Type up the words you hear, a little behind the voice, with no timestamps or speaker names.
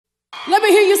Let me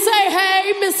hear you say,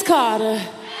 hey, Miss Carter.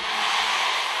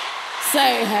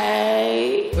 Say,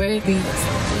 hey.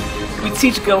 Breakbeats. We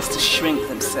teach girls to shrink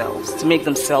themselves, to make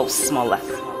themselves smaller.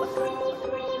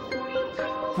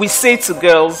 We say to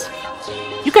girls,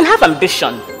 you can have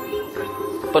ambition,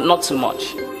 but not too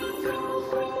much.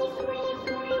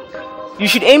 You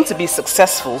should aim to be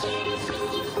successful,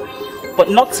 but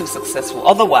not too successful.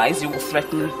 Otherwise, you will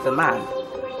threaten the man.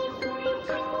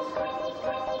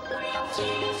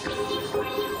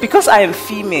 Because I am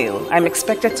female, I'm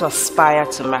expected to aspire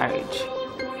to marriage.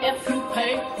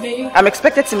 I'm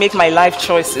expected to make my life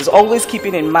choices, always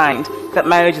keeping in mind that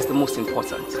marriage is the most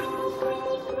important.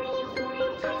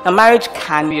 Now, marriage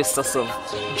can be a source of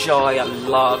joy and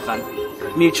love and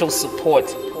mutual support.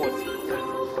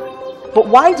 But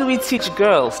why do we teach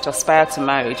girls to aspire to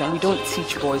marriage and we don't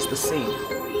teach boys the same?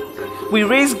 We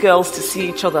raise girls to see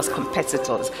each other as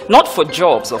competitors, not for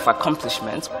jobs or for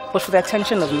accomplishments, but for the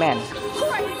attention of men.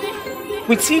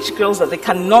 We teach girls that they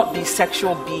cannot be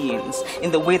sexual beings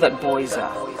in the way that boys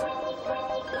are.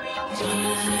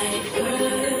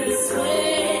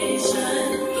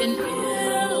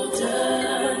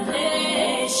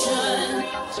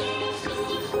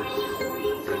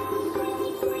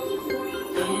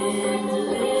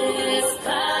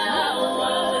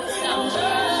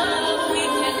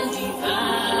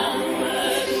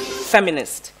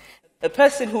 Feminist, a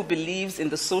person who believes in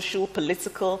the social,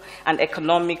 political, and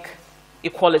economic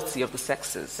equality of the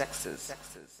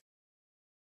sexes.